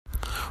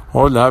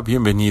Hola,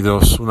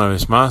 bienvenidos una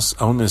vez más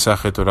a un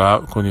mensaje de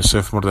Torah con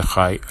Yosef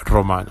Mordejai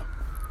Romano.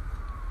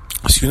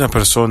 Si una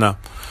persona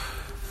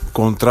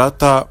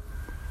contrata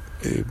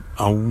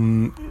a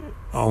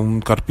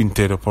un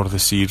carpintero, por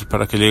decir,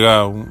 para que le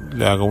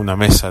haga una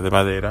mesa de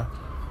madera,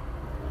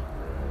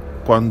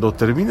 cuando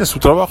termine su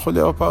trabajo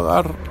le va a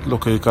pagar lo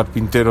que el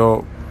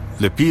carpintero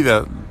le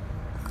pida.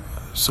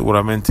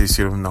 Seguramente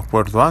hicieron un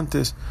acuerdo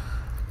antes,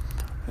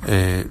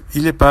 y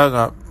le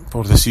paga,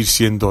 por decir,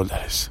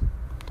 $100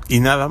 y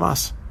nada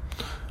más.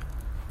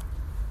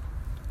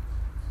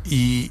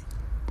 Y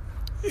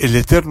el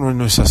Eterno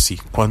no es así.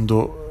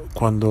 Cuando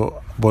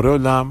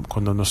Boreolam,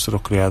 cuando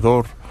nuestro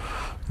Creador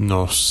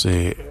nos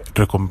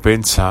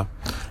recompensa,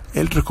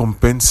 Él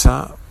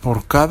recompensa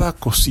por cada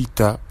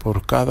cosita,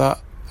 por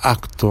cada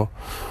acto,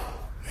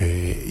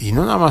 y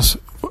no nada más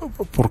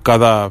por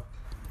cada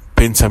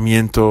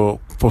pensamiento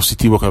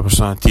positivo que la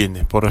persona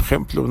tiene. Por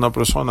ejemplo, una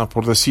persona,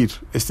 por decir,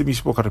 este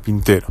mismo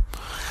carpintero,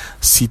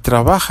 si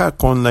trabaja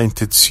con la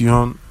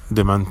intención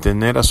de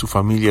mantener a su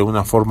familia de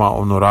una forma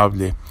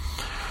honorable,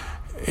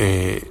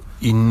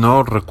 y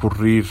no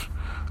recurrir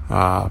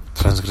a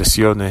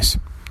transgresiones,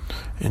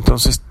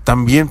 entonces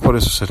también por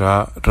eso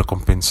será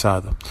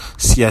recompensado.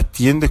 Si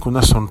atiende con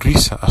una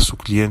sonrisa a su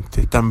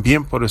cliente,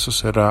 también por eso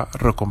será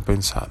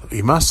recompensado.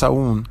 Y más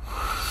aún,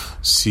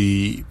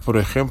 si por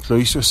ejemplo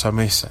hizo esa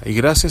mesa y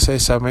gracias a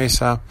esa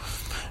mesa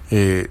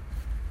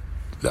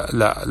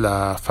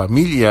la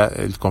familia,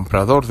 el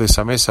comprador de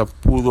esa mesa,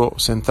 pudo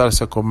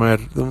sentarse a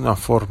comer de una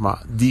forma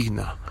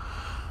digna.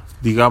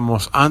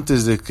 Digamos,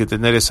 antes de que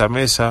tener esa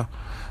mesa,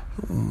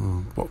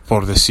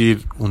 por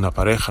decir, una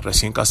pareja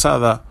recién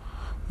casada,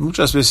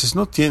 muchas veces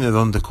no tiene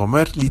dónde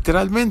comer,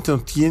 literalmente no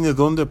tiene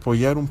dónde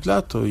apoyar un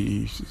plato,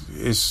 y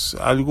es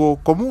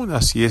algo común,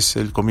 así es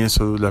el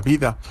comienzo de la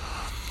vida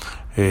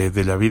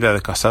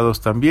de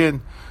casados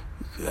también.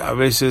 A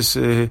veces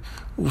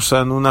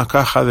usan una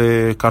caja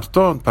de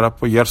cartón para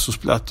apoyar sus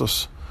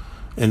platos,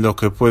 en lo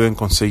que pueden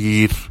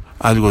conseguir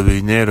algo de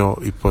dinero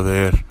y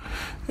poder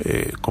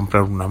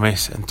comprar una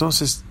mesa.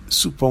 Entonces,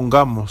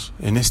 supongamos,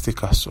 en este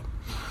caso,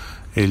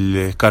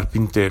 el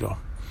carpintero,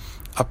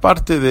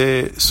 aparte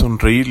de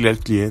sonreírle al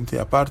cliente,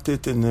 aparte de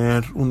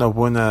tener una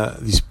buena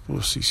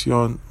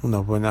disposición, una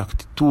buena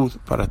actitud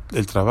para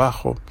el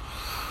trabajo,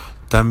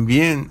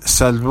 también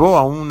salvó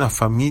a una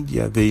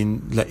familia de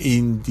la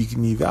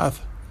indignidad,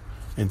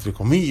 entre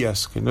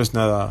comillas, que no es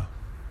nada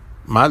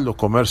malo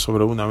comer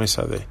sobre una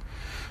mesa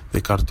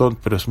de cartón,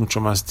 pero es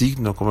mucho más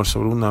digno comer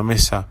sobre una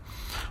mesa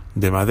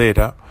de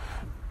madera.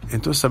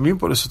 Entonces también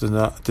por eso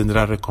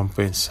tendrá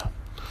recompensa.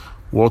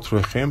 U otro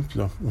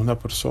ejemplo, una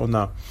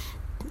persona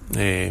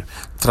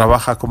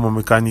trabaja como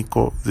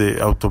mecánico de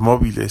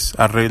automóviles,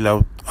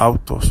 arregla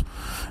autos,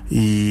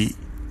 y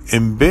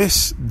en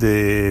vez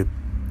de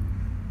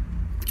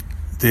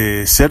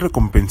ser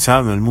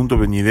recompensado en el mundo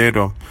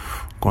venidero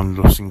con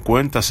los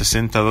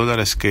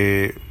 $50-$60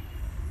 que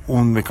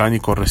un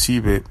mecánico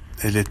recibe,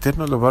 el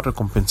Eterno lo va a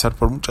recompensar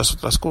por muchas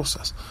otras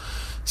cosas.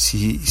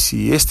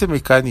 Si este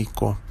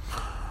mecánico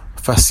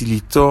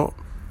facilitó,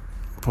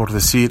 por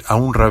decir, a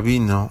un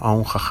rabino, a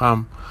un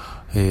jajam,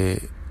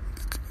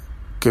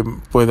 que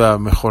pueda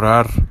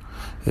mejorar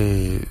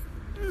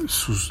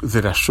sus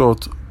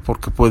derashot,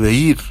 porque puede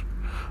ir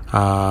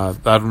a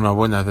dar una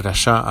buena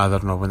derashá, a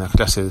dar una buena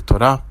clase de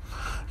Torah,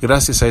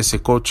 gracias a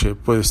ese coche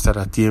puede estar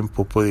a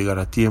tiempo, puede llegar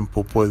a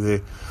tiempo,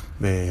 puede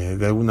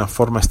de alguna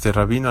forma este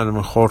rabino a lo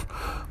mejor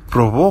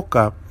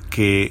provoca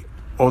que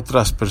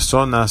otras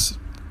personas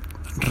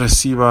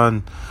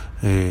reciban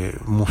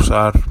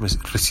musar,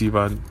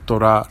 reciban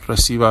Torah,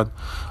 reciban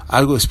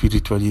algo de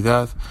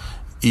espiritualidad.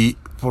 Y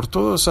por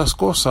todas esas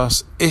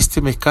cosas,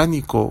 este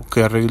mecánico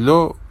que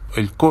arregló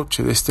el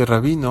coche de este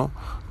rabino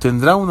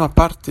tendrá una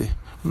parte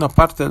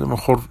a lo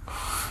mejor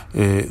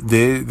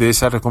de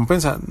esa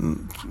recompensa.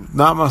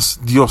 Nada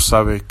más Dios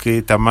sabe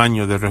qué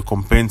tamaño de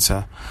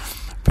recompensa,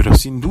 pero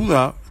sin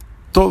duda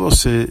todo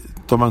se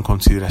toma en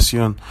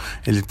consideración.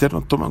 El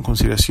Eterno toma en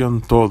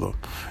consideración todo.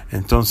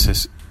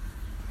 Entonces,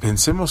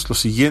 pensemos lo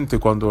siguiente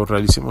cuando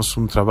realicemos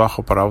un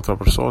trabajo para otra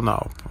persona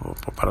o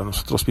para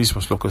nosotros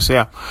mismos, lo que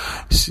sea.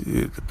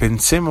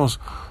 Pensemos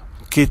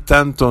qué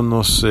tanto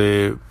nos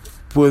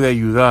puede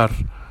ayudar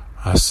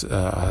a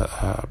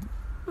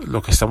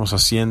lo que estamos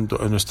haciendo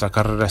en nuestra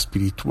carrera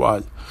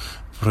espiritual.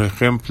 Por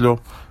ejemplo,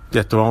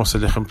 ya tomamos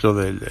el ejemplo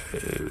de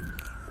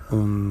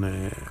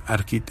un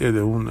arquitecto,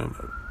 de un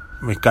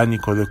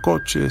mecánico de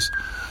coches,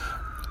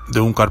 de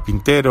un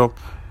carpintero,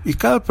 y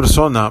cada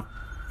persona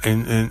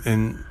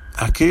en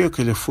aquello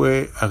que le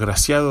fue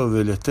agraciado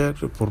del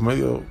Eterno por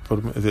medio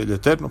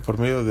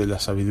de la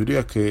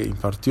sabiduría que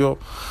impartió,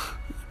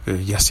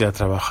 ya sea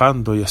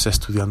trabajando, ya sea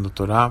estudiando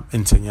Torah,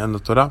 enseñando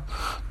Torah,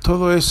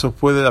 todo eso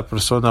puede la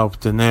persona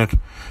obtener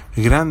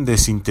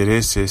grandes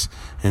intereses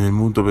en el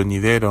mundo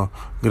venidero,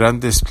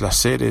 grandes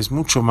placeres,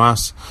 mucho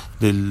más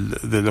de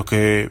lo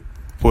que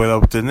pueda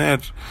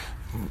obtener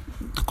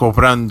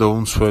cobrando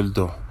un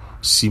sueldo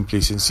simple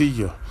y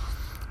sencillo.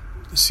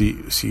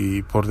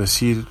 Si por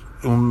decir,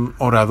 un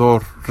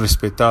orador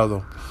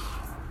respetado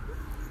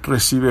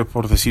recibe,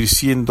 por decir,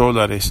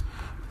 $100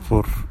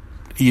 por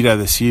ir a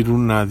decir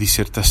una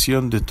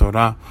disertación de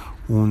Torah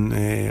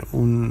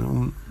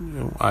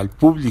al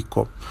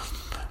público,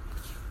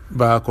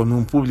 va con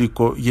un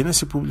público y en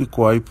ese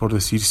público hay, por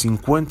decir,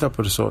 50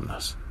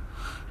 personas.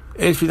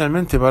 Él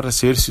finalmente va a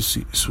recibir sus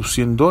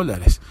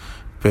 $100,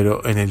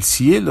 pero en el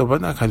cielo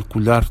van a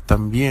calcular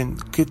también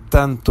qué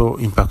tanto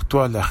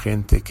impactó a la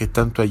gente, qué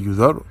tanto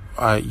ayudó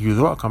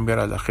a cambiar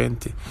a la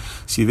gente.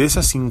 Si de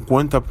esas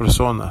 50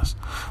 personas,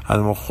 a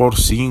lo mejor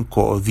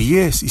 5 o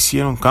 10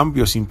 hicieron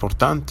cambios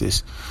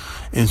importantes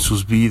en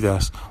sus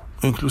vidas,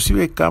 o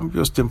inclusive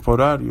cambios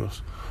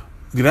temporarios,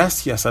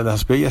 gracias a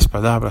las bellas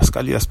palabras,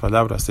 cálidas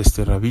palabras de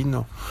este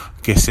rabino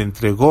que se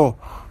entregó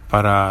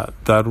para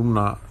dar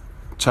una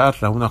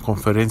charla, una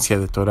conferencia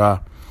de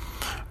Torah,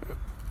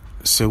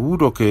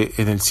 seguro que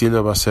en el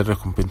cielo va a ser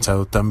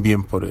recompensado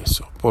también por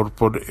eso, por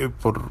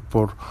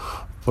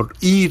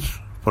ir,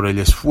 por el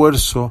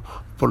esfuerzo,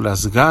 por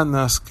las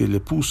ganas que le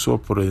puso,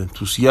 por el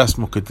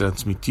entusiasmo que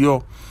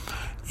transmitió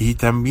y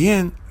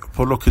también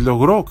por lo que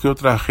logró que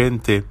otra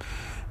gente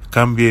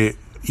cambie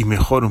y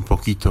mejore un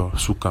poquito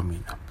su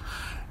camino.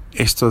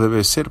 Esto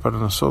debe ser para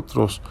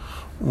nosotros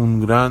un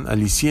gran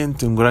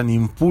aliciente, un gran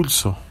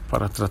impulso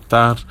para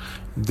tratar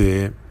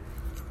de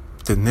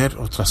tener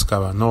otras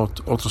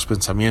kavanot, otros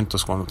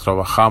pensamientos cuando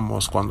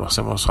trabajamos, cuando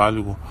hacemos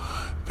algo,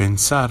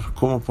 pensar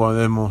cómo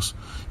podemos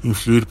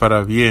influir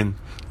para bien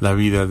la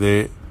vida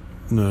de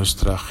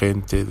nuestra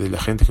gente, de la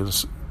gente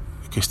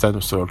que está a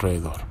nuestro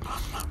alrededor.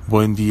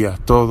 Buen día a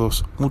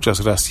todos,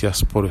 muchas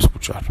gracias por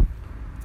escuchar.